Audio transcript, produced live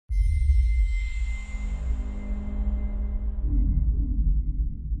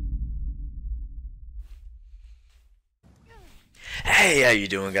Hey, how you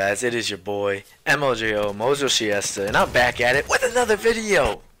doing, guys? It is your boy MLJO Mojo Siesta, and I'm back at it with another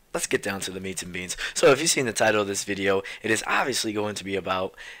video. Let's get down to the meats and beans. So, if you've seen the title of this video, it is obviously going to be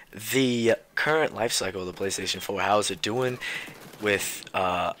about the current life cycle of the PlayStation 4. How is it doing with,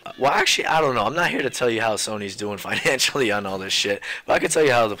 well, actually, I don't know. I'm not here to tell you how Sony's doing financially on all this shit, but I can tell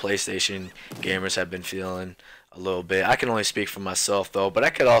you how the PlayStation gamers have been feeling a little bit. I can only speak for myself, though, but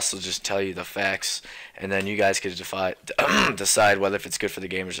I could also just tell you the facts, and then you guys could decide whether if it's good for the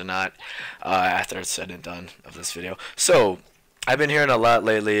gamers or not after it's said and done of this video. So, I've been hearing a lot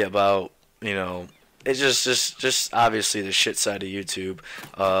lately about, you know, it's just obviously the shit side of YouTube.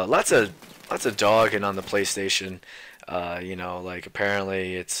 Lots of dogging on the PlayStation. You know, like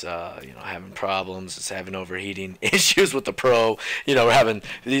apparently it's you know, having problems, it's having overheating issues with the Pro. You know, we're having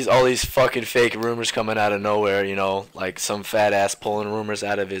all these fucking fake rumors coming out of nowhere. You know, like some fat ass pulling rumors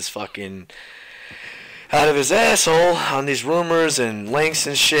out of his asshole on these rumors and links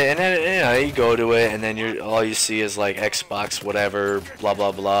and shit. And then, you know, you go to it and then all you see is like Xbox whatever blah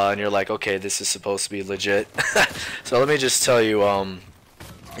blah blah, and you're like, okay, this is supposed to be legit. So let me just tell you,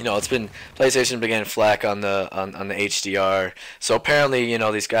 you know, it's been PlayStation began flack on the HDR. So apparently, you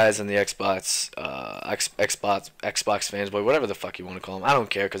know, these guys in the Xbox fanboy, whatever the fuck you want to call them, I don't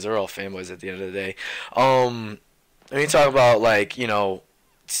care because they're all fanboys at the end of the day. When you talk about like, you know,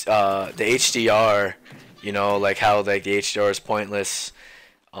 the HDR, you know, like how like the HDR is pointless.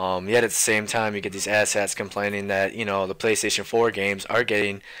 Yet at the same time, you get these asshats complaining that, you know, the PlayStation 4 games are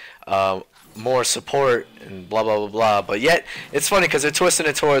getting more support and blah blah blah blah. But yet it's funny because they're twisting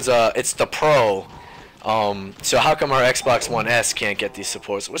it towards it's the Pro. So how come our Xbox One S can't get these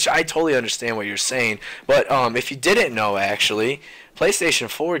supports? Which I totally understand what you're saying. But if you didn't know, actually, PlayStation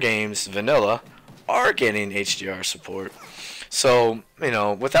 4 games vanilla are getting HDR support. So, you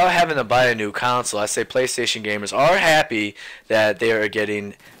know, without having to buy a new console, I say PlayStation gamers are happy that they are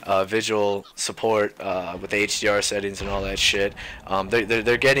getting visual support with the HDR settings and all that shit.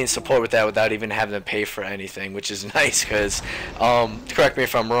 They're getting support with that without even having to pay for anything, which is nice because, correct me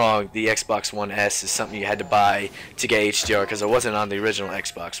if I'm wrong, the Xbox One S is something you had to buy to get HDR because it wasn't on the original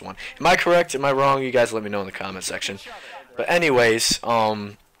Xbox One. Am I correct? Am I wrong? You guys let me know in the comment section. But anyways,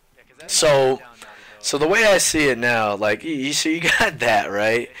 So the way I see it now, like so you got that,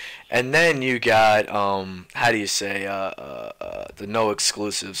 right? And then you got how do you say the no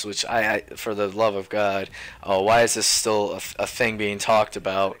exclusives, which I for the love of God, why is this still a thing being talked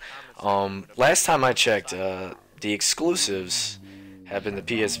about? Last time I checked, the exclusives have been the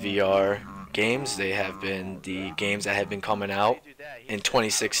PSVR games. They have been the games that have been coming out in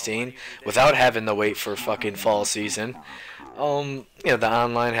 2016 without having to wait for fucking fall season. You know, the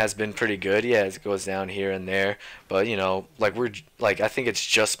online has been pretty good. Yeah, it goes down here and there, but you know, like I think it's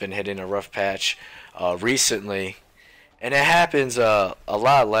just been hitting a rough patch recently, and it happens a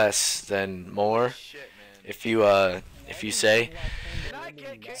lot less than more, if you say.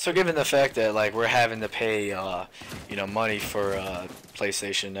 So given the fact that like we're having to pay you know, money for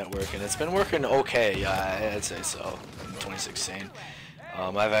PlayStation Network, and it's been working okay, I'd say so in 2016.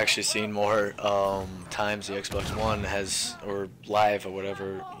 I've actually seen more times the Xbox One has, or live or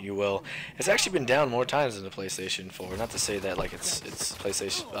whatever you will, it's actually been down more times than the PlayStation 4. Not to say that like it's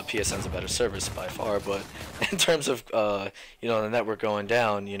PlayStation PSN's a better service by far, but in terms of you know, the network going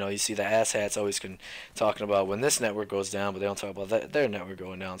down, you know, you see the asshats always talking about when this network goes down, but they don't talk about their network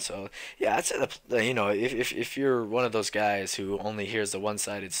going down. So yeah, I'd say that, you know, if you're one of those guys who only hears the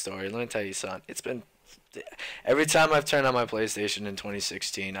one-sided story, let me tell you, son, it's been. Every time I've turned on my PlayStation in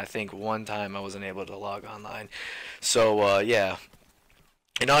 2016, I think one time I wasn't able to log online. So, yeah.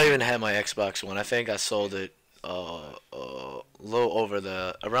 And I even had my Xbox One. I think I sold it a little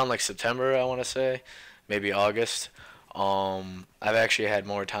over around like September, I want to say. Maybe August. I've actually had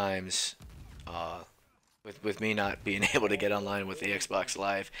more times with me not being able to get online with the Xbox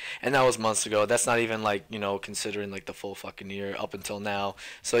Live. And that was months ago. That's not even like, you know, considering like the full fucking year up until now.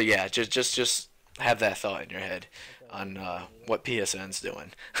 So, yeah, just have that thought in your head on what PSN's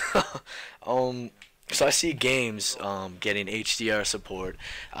doing. So I see games getting HDR support.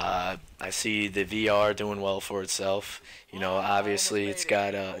 I see the VR doing well for itself. You know, obviously it's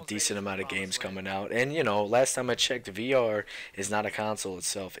got a decent amount of games coming out. And, you know, last time I checked, VR is not a console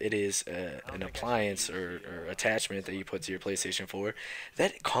itself. It is an appliance or attachment that you put to your PlayStation 4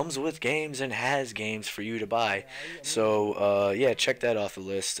 that comes with games and has games for you to buy. So, yeah, check that off the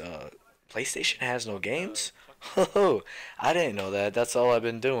list. PlayStation has no games? Oh, I didn't know that. That's all I've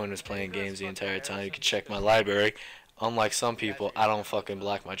been doing is playing games the entire time. You can check my library. Unlike some people, I don't fucking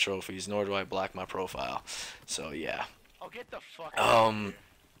block my trophies, nor do I block my profile. So, yeah.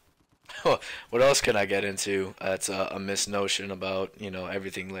 What else can I get into? That's a misnotion about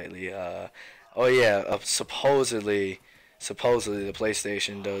everything lately. Oh yeah, supposedly the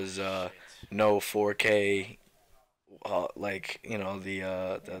PlayStation does no 4K. Like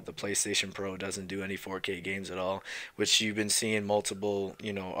the PlayStation Pro doesn't do any 4K games at all, which you've been seeing multiple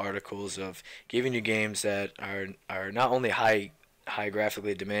articles of giving you games that are not only high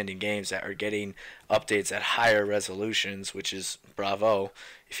graphically demanding games that are getting updates at higher resolutions, which is bravo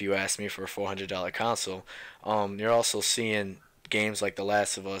if you ask me for a $400 console. You're also seeing games like The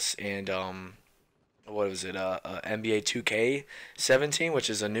Last of Us and what was it? NBA 2K17, which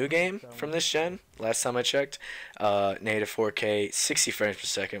is a new game from this gen. Last time I checked, native 4K, 60 frames per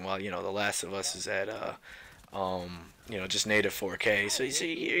second. While The Last of Us is at just native 4K. So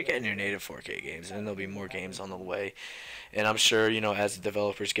you're getting your native 4K games, and there'll be more games on the way. And I'm sure as the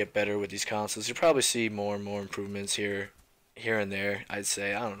developers get better with these consoles, you'll probably see more and more improvements here and there. I'd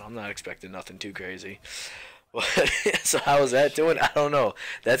say I don't know. I'm not expecting nothing too crazy. So how is that doing? I don't know.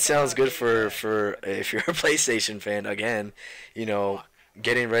 That sounds good for if you're a PlayStation fan. Again,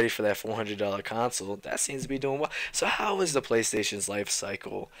 getting ready for that $400 console. That seems to be doing well. So how is the PlayStation's life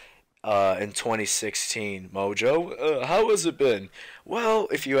cycle in 2016, Mojo? How has it been? Well,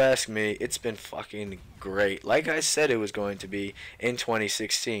 if you ask me, it's been fucking great. Like I said it was going to be in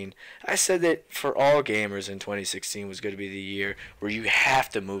 2016. I said that for all gamers in 2016 was going to be the year where you have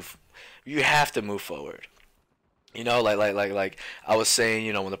to move forward. Like I was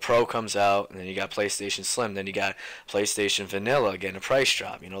saying, when the Pro comes out, and then you got PlayStation Slim, then you got PlayStation Vanilla, getting a price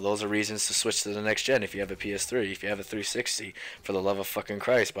drop. Those are reasons to switch to the next gen if you have a PS3, if you have a 360. For the love of fucking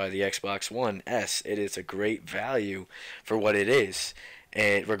Christ, buy the Xbox One S. It is a great value for what it is.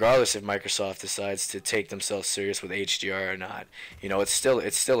 And regardless if Microsoft decides to take themselves serious with HDR or not, it's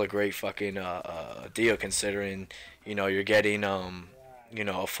still a great fucking deal considering you're getting a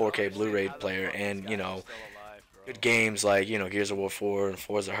 4K Blu-ray player and good games like Gears of War 4 and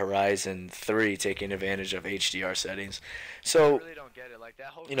Forza Horizon 3 taking advantage of HDR settings. So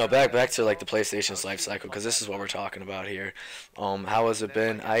back to like the PlayStation's life cycle, because this is what we're talking about here. How has it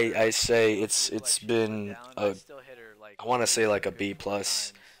been? I say it's been I want to say like a B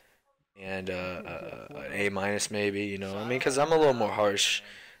plus and an A minus maybe. I mean, because I'm a little more harsh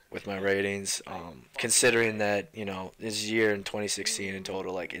with my ratings, considering that this year in 2016 in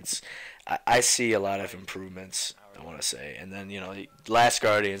total, like I see a lot of improvements, I want to say. And then Last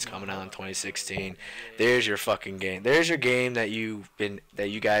Guardian's coming out in 2016. There's your fucking game. There's your game that you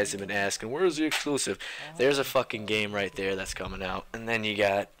guys have been asking, where's the exclusive? There's a fucking game right there that's coming out. And then you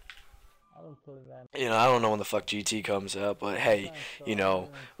got I don't know when the fuck GT comes out, but hey,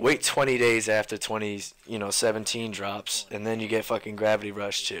 wait 20 days after 17 drops, and then you get fucking Gravity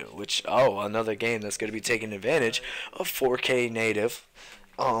Rush 2, which, another game that's going to be taking advantage of 4K native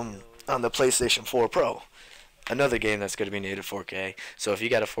on the PlayStation 4 Pro. Another game that's going to be native 4K. So if you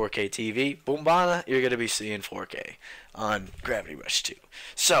got a 4K TV, Boombana, you're going to be seeing 4K on Gravity Rush 2.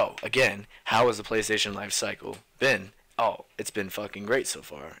 So, again, how has the PlayStation life cycle been? Oh, it's been fucking great so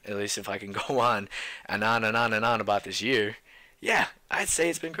far. At least if I can go on and on and on and on about this year. Yeah, I'd say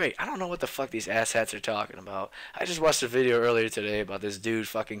it's been great. I don't know what the fuck these asshats are talking about. I just watched a video earlier today about this dude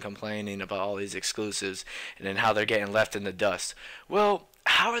fucking complaining about all these exclusives and then how they're getting left in the dust. Well,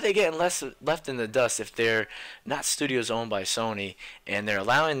 how are they getting left in the dust if they're not studios owned by Sony and they're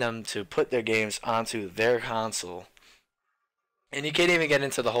allowing them to put their games onto their console? And you can't even get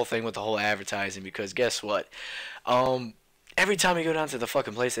into the whole thing with the whole advertising, because guess what? Every time you go down to the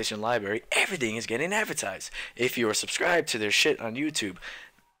fucking PlayStation library, everything is getting advertised. If you are subscribed to their shit on YouTube,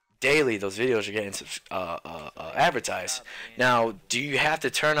 daily those videos are getting advertised. Now, do you have to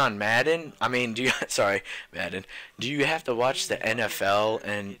turn on Madden? I mean, sorry, Madden. Do you have to watch the NFL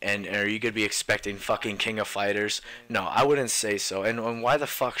and are you gonna be expecting fucking King of Fighters? No, I wouldn't say so. And why the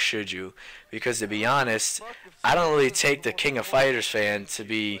fuck should you? Because to be honest, I don't really take the King of Fighters fan to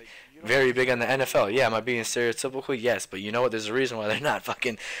be very big on the NFL. Yeah, am I being stereotypical? Yes, but you know what? There's a reason why they're not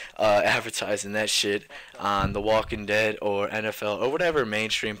fucking advertising that shit on The Walking Dead or NFL or whatever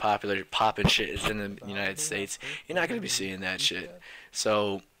mainstream popular poppin' shit is in the United States. You're not gonna be seeing that shit.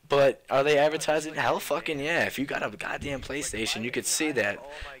 So, but are they advertising? Hell fucking yeah. If you got a goddamn PlayStation, you could see that,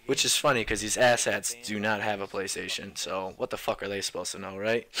 which is funny because these asshats do not have a PlayStation. So what the fuck are they supposed to know,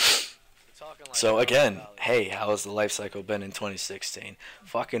 right? So again, hey, how has the life cycle been in 2016?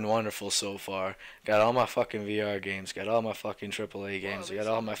 Fucking wonderful so far. Got all my fucking VR games, got all my fucking AAA games, I got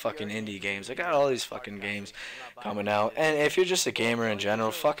all my fucking indie games, I got all these fucking games coming out. And if you're just a gamer in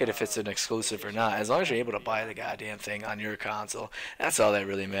general, fuck it if it's an exclusive or not. As long as you're able to buy the goddamn thing on your console, that's all that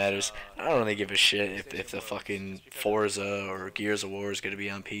really matters. I don't really give a shit if the fucking Forza or Gears of War is gonna be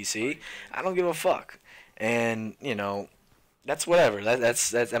on PC. I don't give a fuck. And, you know, that's whatever.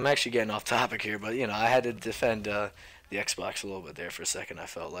 That's. I'm actually getting off topic here, but you know, I had to defend the Xbox a little bit there for a second. I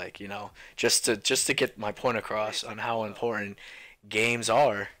felt like, you know, just to get my point across on how important games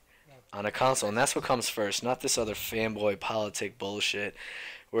are on a console, and that's what comes first, not this other fanboy politic bullshit,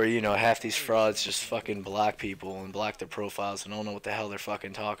 where you know half these frauds just fucking block people and block their profiles and don't know what the hell they're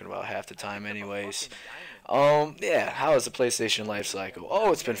fucking talking about half the time, anyways. Yeah. How is the PlayStation life cycle?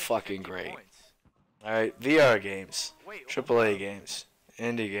 Oh, it's been fucking great. Alright, VR games, AAA games,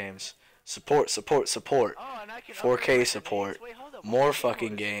 indie games, support, 4K support, more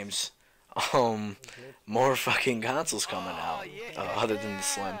fucking games, more fucking consoles coming out, other than the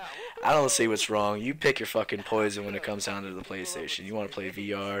Slim. I don't see what's wrong. You pick your fucking poison when it comes down to the PlayStation. You want to play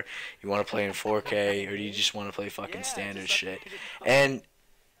VR, you want to play in 4K, or do you just want to play fucking standard shit? And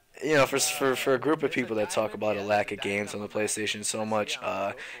you know, for a group of people that talk about a lack of games on the PlayStation so much,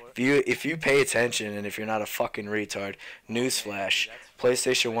 if you pay attention and if you're not a fucking retard, newsflash,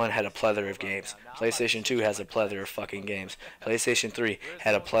 PlayStation 1 had a plethora of games. PlayStation 2 has a plethora of fucking games. PlayStation 3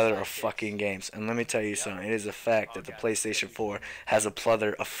 had a plethora of fucking games. And let me tell you something, it is a fact that the PlayStation 4 has a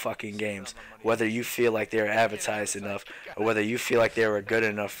plethora of fucking games. Whether you feel like they're advertised enough or whether you feel like they were good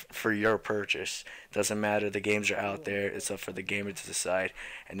enough for your purchase, doesn't matter. The games are out there. It's up for the gamer to decide,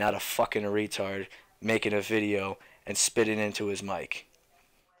 and not a fucking retard making a video and spitting into his mic.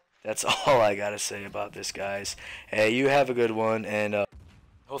 That's all I gotta say about this, guys. Hey, you have a good one, and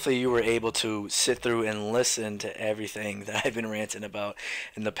hopefully you were able to sit through and listen to everything that I've been ranting about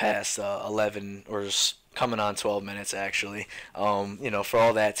in the past 11 or coming on 12 minutes, actually. You know, for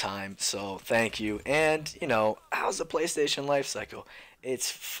all that time. So thank you. And you know, how's the PlayStation life cycle?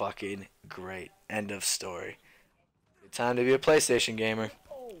 It's fucking great. End of story. Good time to be a PlayStation gamer.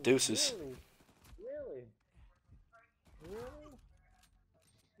 Deuces. Really? Really? Really?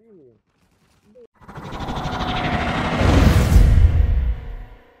 Dude.